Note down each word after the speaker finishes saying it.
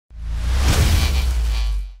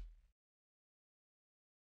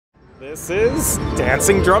This is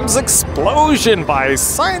Dancing Drums Explosion by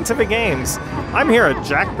Scientific Games. I'm here at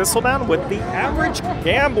Jack Thistledown with the average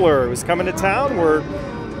gambler who's coming to town. We're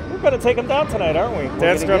going to take him down tonight, aren't we?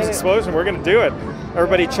 Dancing Drums Explosion, we're going to do it.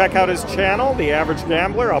 Everybody check out his channel, The Average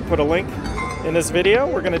Gambler. I'll put a link in this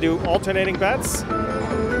video. We're going to do alternating bets.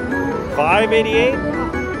 $5.88,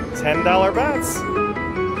 $10 bets.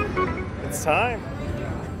 It's time.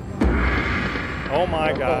 Oh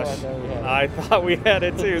my gosh. I thought we had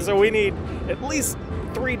it too. So we need at least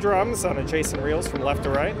 3 drums on adjacent reels from left to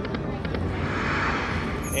right.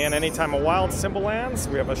 And anytime a wild symbol lands,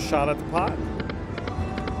 we have a shot at the pot.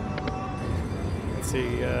 Let's see,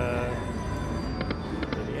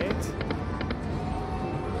 88.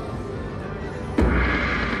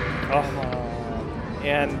 Oh.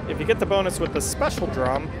 And if you get the bonus with the special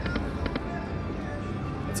drum,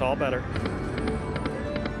 it's all better.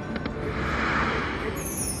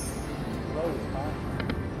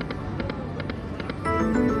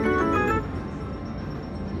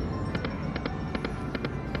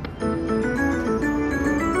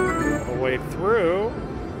 All the way through.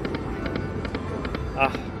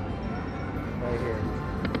 Ah, right here.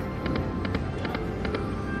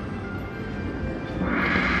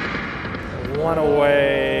 One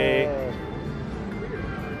away.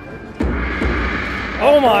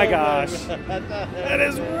 Oh my gosh, that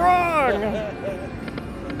is wrong.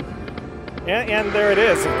 And there it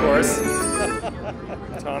is, of course,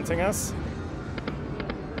 taunting us.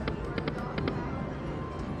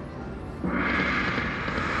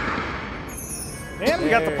 And we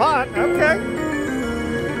got the pot, okay.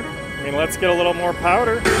 I mean, let's get a little more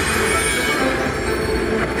powder.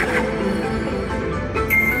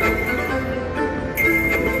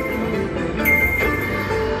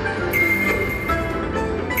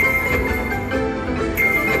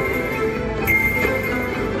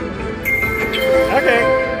 Okay,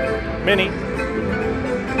 mini.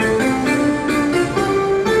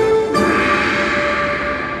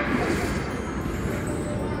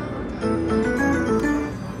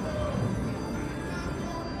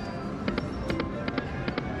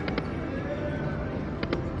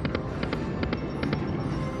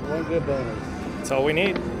 One good bonus. That's all we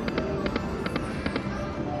need.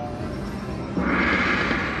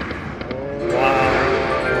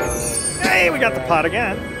 Wow. Hey, we got the pot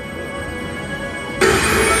again.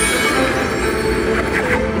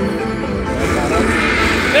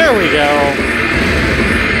 There we go.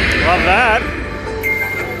 Love that.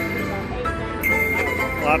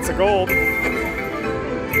 Lots of gold.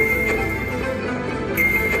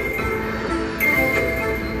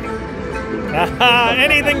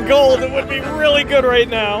 Anything gold, it would be really good right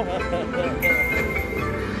now.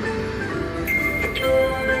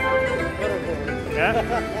 Yeah.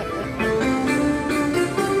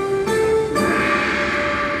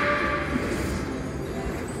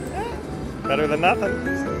 Better than nothing.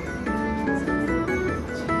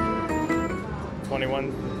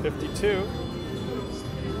 21.52.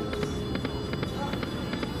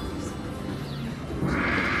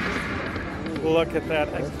 Look at that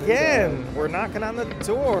again. We're knocking on the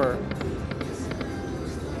door.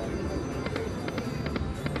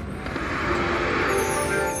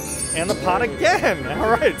 And the pot again.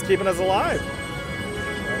 All right, it's keeping us alive.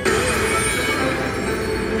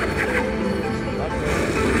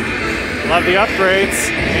 Love the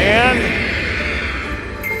upgrades, and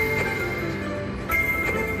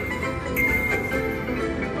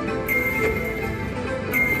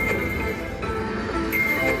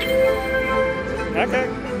okay.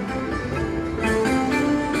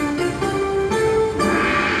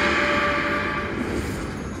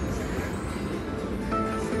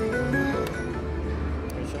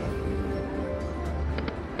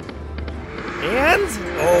 And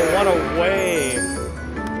oh, one away.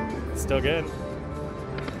 Still good.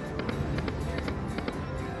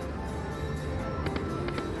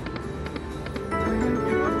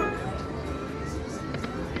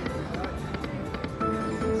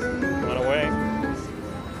 One away.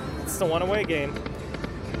 It's the one away game.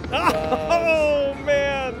 Oh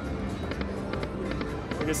man!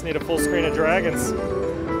 We just need a full screen of dragons.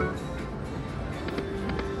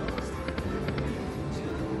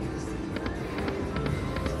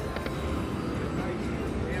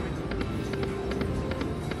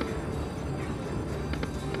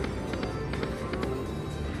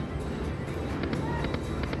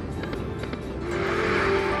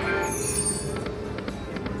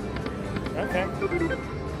 Okay. Thank you.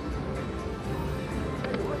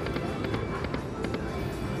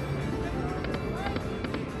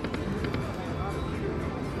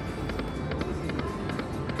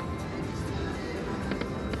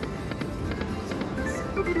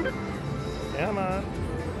 Come on.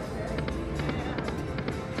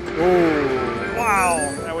 Ooh, wow.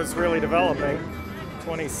 That was really developing.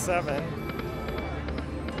 27.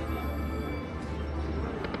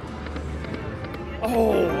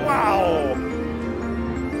 Oh, wow.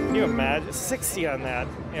 Can you imagine? 60 on that.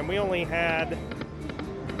 And we only had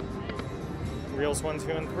reels 1,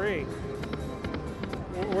 2, and 3.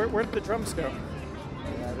 Where'd the drums go?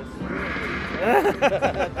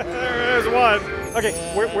 There's one. Okay,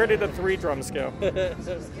 where did the 3 drums go? We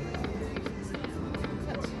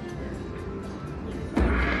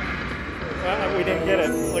didn't get it.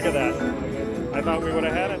 Look at that. I thought we would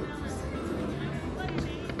have had it.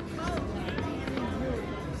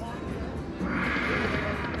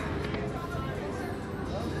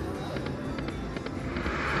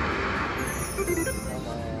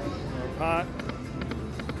 Pot.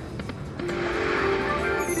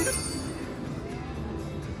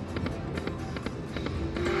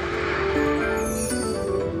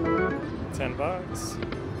 $10.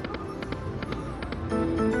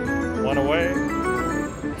 One away.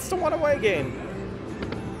 It's the one away game.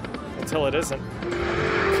 Until it isn't.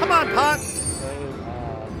 Come on, pot!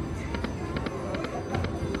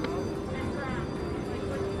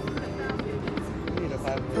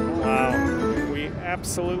 Wow. We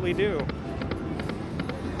absolutely do.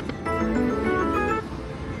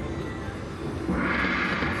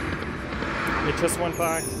 It just went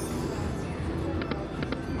by.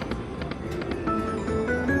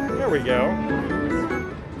 There we go.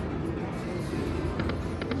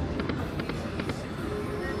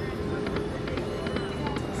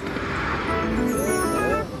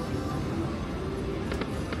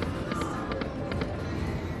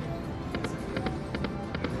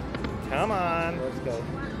 Come on. Let's go.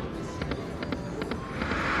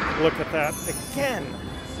 Look at that again.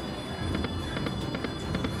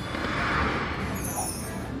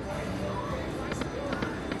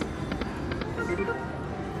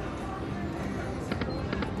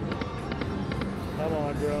 Come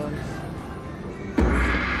on, drums.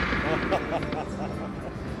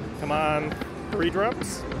 Come on. 3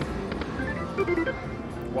 drums.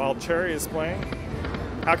 Wild Cherry is playing.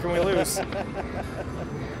 How can we lose?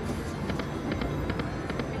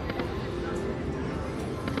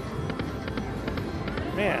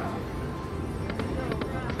 Man,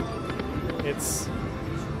 it's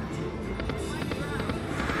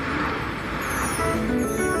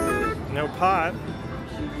no pot.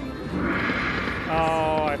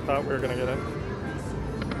 Oh, I thought we were gonna get it.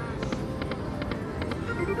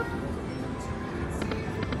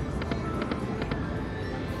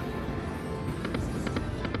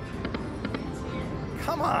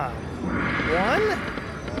 Come on, 1?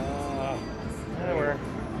 We're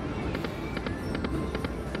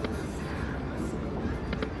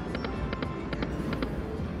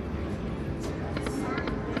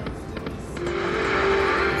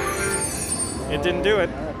It didn't do it.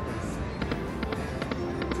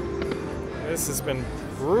 This has been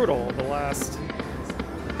brutal the last.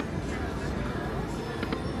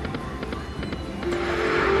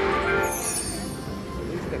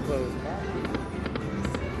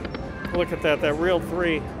 Look at that real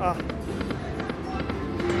 3. Ah.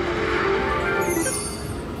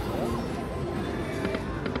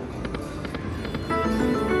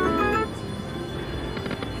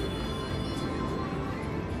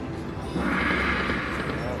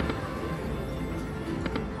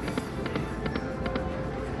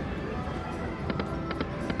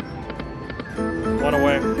 One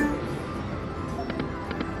away.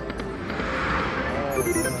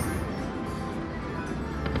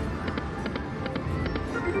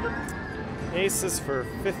 Aces for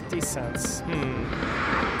 50 cents.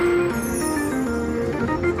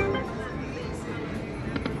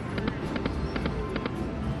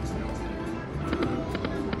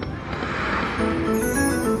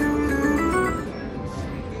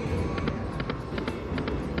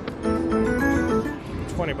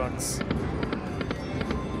 $20.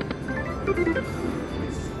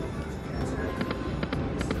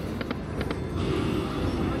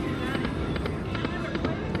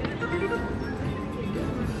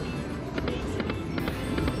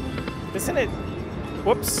 Isn't it?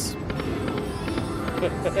 Whoops.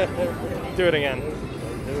 Do it again.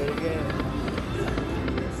 Do it again.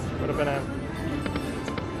 Would have been a.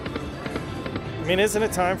 I mean, isn't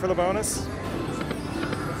it time for the bonus?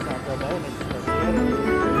 It's not for a bonus.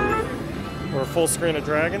 Or a full screen of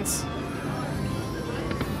dragons?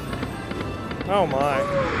 Oh my.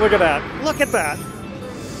 Look at that. Look at that.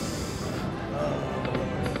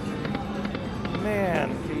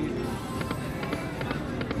 Man.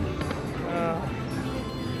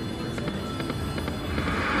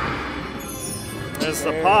 There's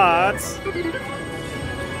the pots.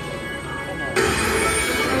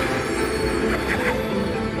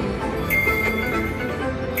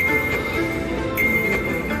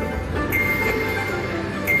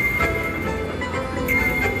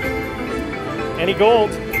 Any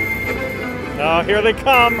gold? Oh, here they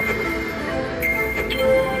come.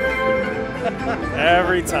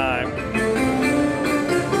 Every time.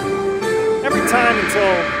 Every time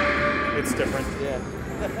until it's different. Yeah.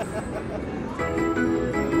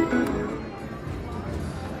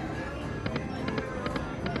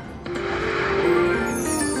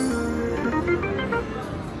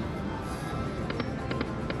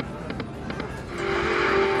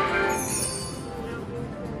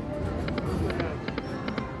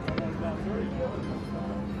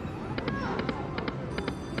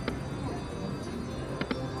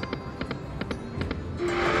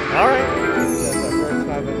 All right. That's our first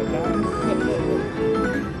 500 times.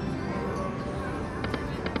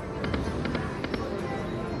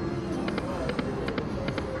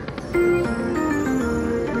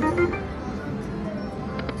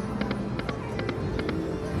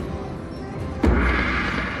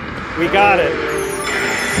 We got it.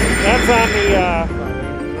 That's on the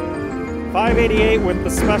 588 with the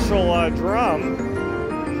special drum.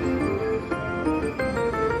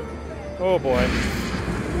 Oh boy.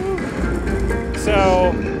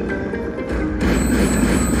 So,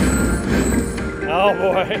 oh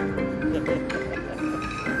boy.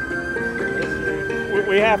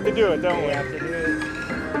 We have to do it, don't We we? have to do it.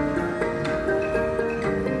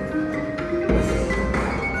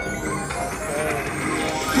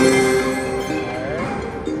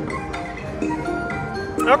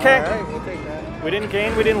 Okay. Alright, we'll take that. We didn't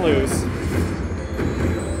gain, we didn't lose.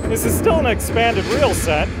 This is still an expanded reel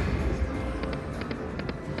set.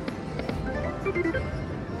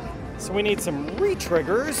 So we need some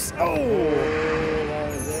retriggers. Oh! That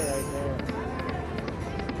was it right there.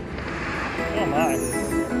 Oh my.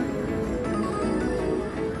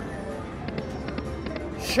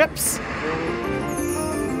 Ships!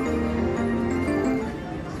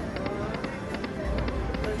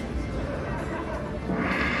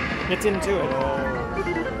 It didn't do it.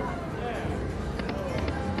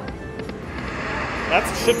 That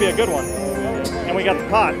should be a good one. And we got the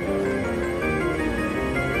pot.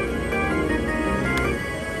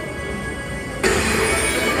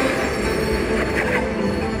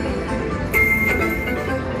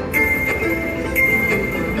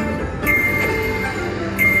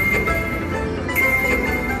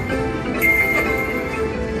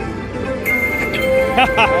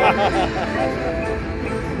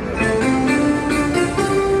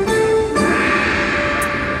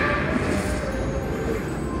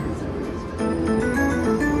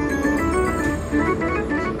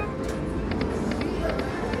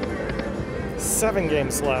 Seven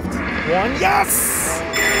games left. One, yes!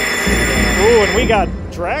 Ooh, and we got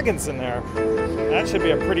dragons in there. That should be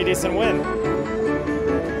a pretty decent win.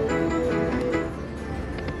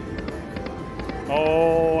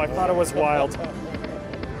 Oh, I thought it was wild.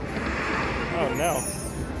 Oh no.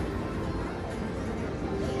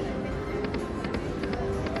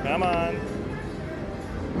 Come on.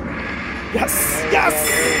 Yes! Yes!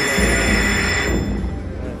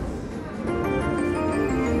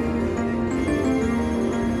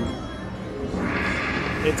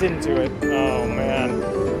 It didn't do it. Oh man.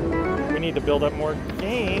 We need to build up more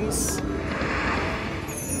games.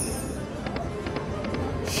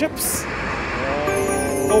 Ships!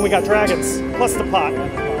 Oh, we got dragons. Plus the pot.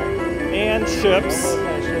 And ships.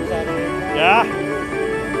 Yeah.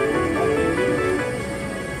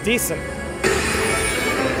 Decent.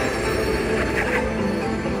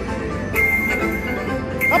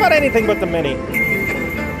 How about anything but the mini?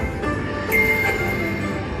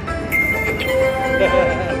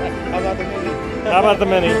 How about the mini? How about the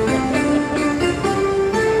mini?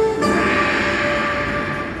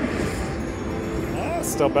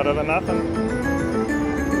 Still better than nothing.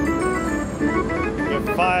 We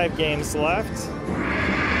have 5 games left.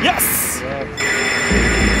 Yes!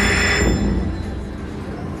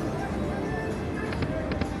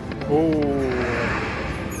 Ooh.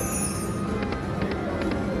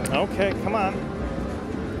 Okay, come on.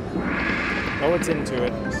 Oh, it's into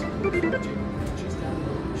it.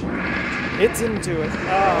 It's into it.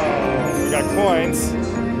 Oh, we got coins.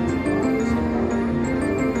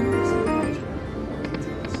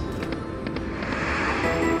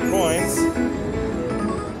 Coins.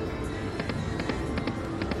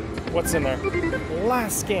 What's in there?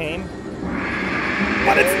 Last game.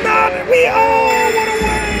 But it's not! We what a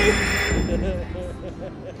way!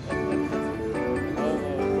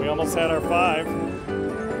 We almost had our 5.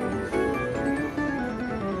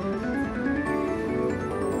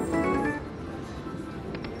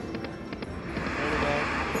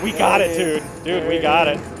 We got it, dude. Dude, we got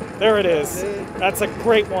it. There it is. That's a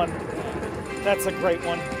great one. That's a great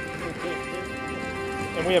one.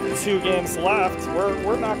 And we have 2 games left.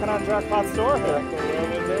 We're knocking on Jackpot's door here.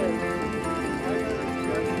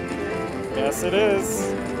 Yes, it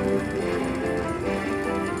is.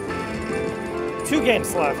 2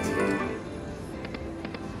 games left.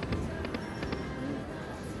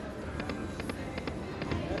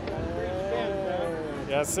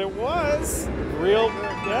 Yes, it was.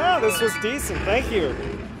 Yeah, this was decent. Thank you.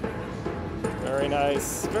 Very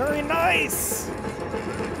nice. Very nice.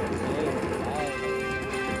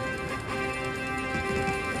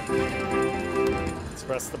 Let's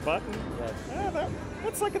press the button. Yes. Yeah,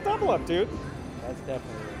 that's like a double up, dude. That's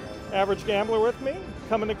definitely Average Gambler with me,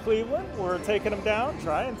 coming to Cleveland. We're taking him down,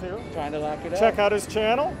 trying to. trying to lock it up. Check out his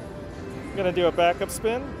channel. I'm gonna do a backup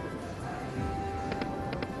spin.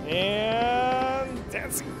 And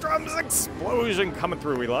Dancing Drums Explosion coming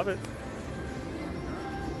through. We love it.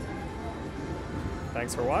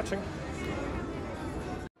 Thanks for watching.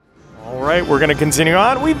 All right, we're gonna continue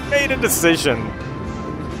on. We've made a decision.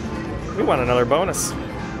 We want another bonus.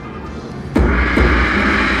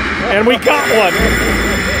 And we got one.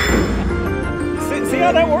 See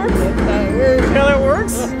how that works? That's how it works. See how that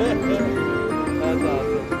works? That's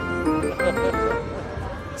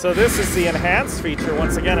awesome. So this is the enhanced feature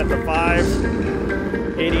once again at the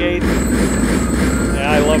 588.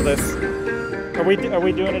 Yeah, I love this. Are we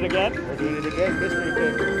doing it again? We're doing it again.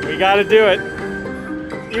 Mystery pick. We got to do it.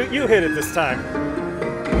 You hit it this time.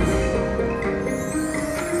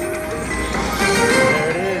 There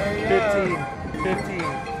it is. 15. 15.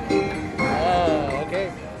 Oh, okay.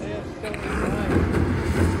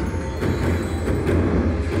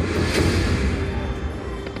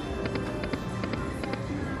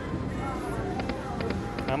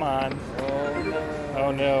 Come on. Oh no.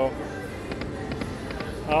 Oh no.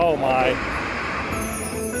 Oh my.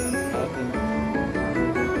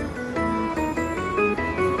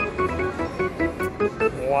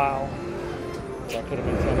 Wow. That could have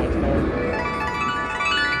been so much more.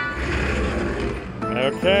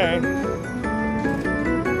 Okay.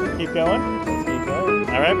 Keep going. Let's keep going.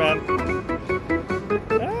 All right, man.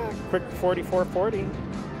 Quick 4440.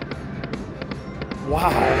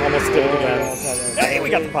 Wow, almost did it again. Hey, we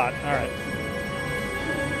got the pot. All right.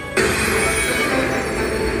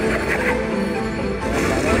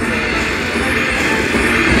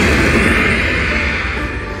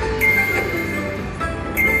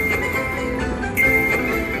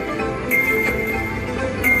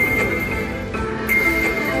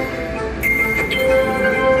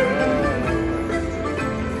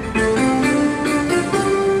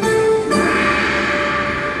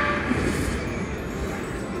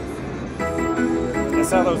 I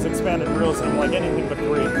saw those expanded reels and I'm like anything but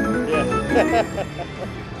 3. Yeah.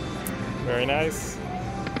 Very nice.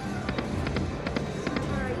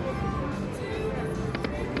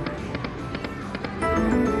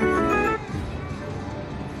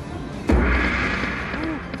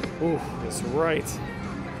 Ooh, that's right.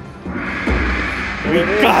 We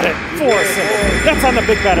got it! 4 simple. That's on the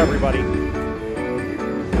big bet, everybody.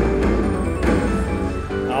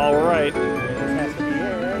 All right.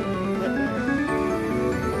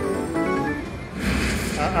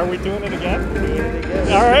 Are we doing it again? We're doing it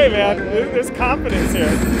again. All right, man. There's confidence here.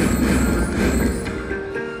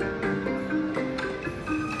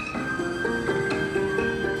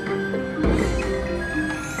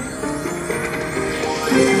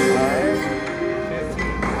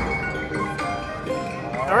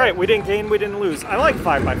 All right, we didn't gain, we didn't lose. I like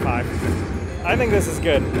 5 by 5. I think this is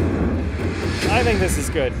good. I think this is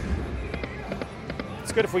good.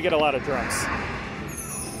 It's good if we get a lot of drums.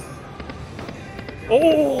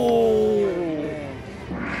 Oh!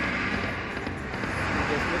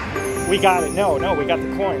 We got it. No, we got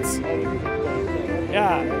the coins.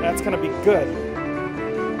 Yeah, that's gonna be good.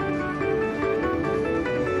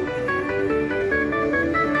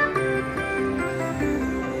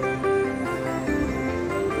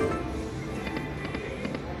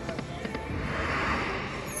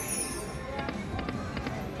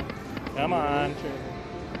 Come on.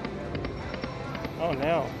 Oh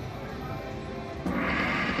no.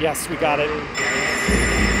 Yes, we got it.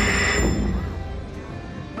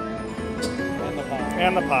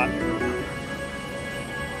 And the pot.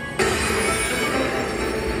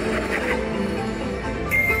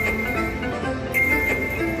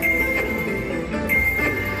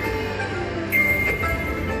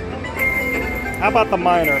 How about the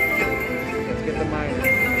minor? Let's get the minor.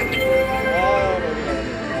 Oh,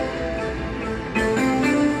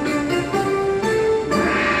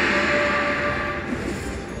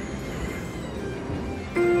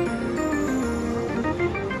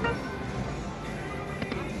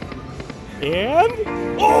 And,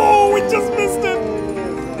 oh, we just missed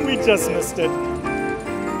it. We just missed it.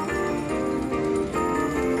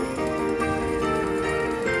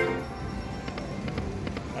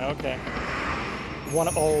 Okay. One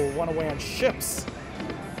away on ships.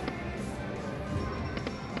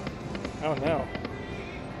 Oh no.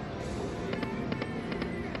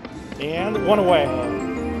 And one away.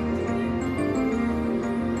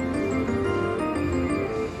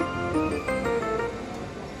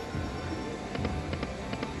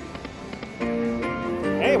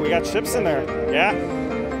 Hey, we got ships in there. Yeah.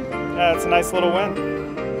 That's a nice little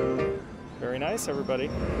win. Very nice, everybody.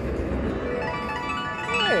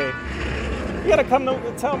 Hey, you gotta come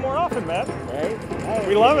to town more often, man. Right?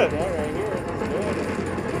 We love it. Right here.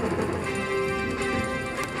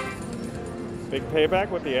 Big payback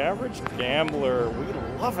with the average gambler. We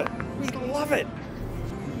love it. We love it.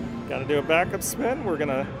 Gotta do a backup spin. We're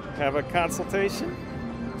gonna have a consultation.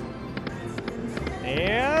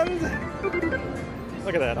 And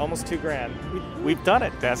look at that, almost $2,000. We've done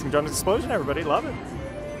it. Dancing Drums Explosion, everybody. Love it.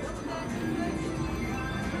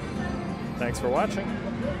 Thanks for watching.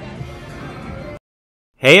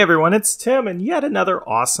 Hey everyone, it's Tim, and yet another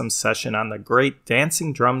awesome session on the great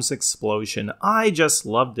Dancing Drums Explosion. I just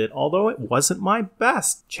loved it, although it wasn't my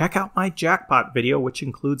best. Check out my jackpot video, which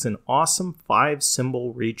includes an awesome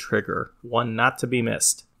 5-symbol retrigger, one not to be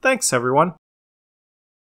missed. Thanks everyone.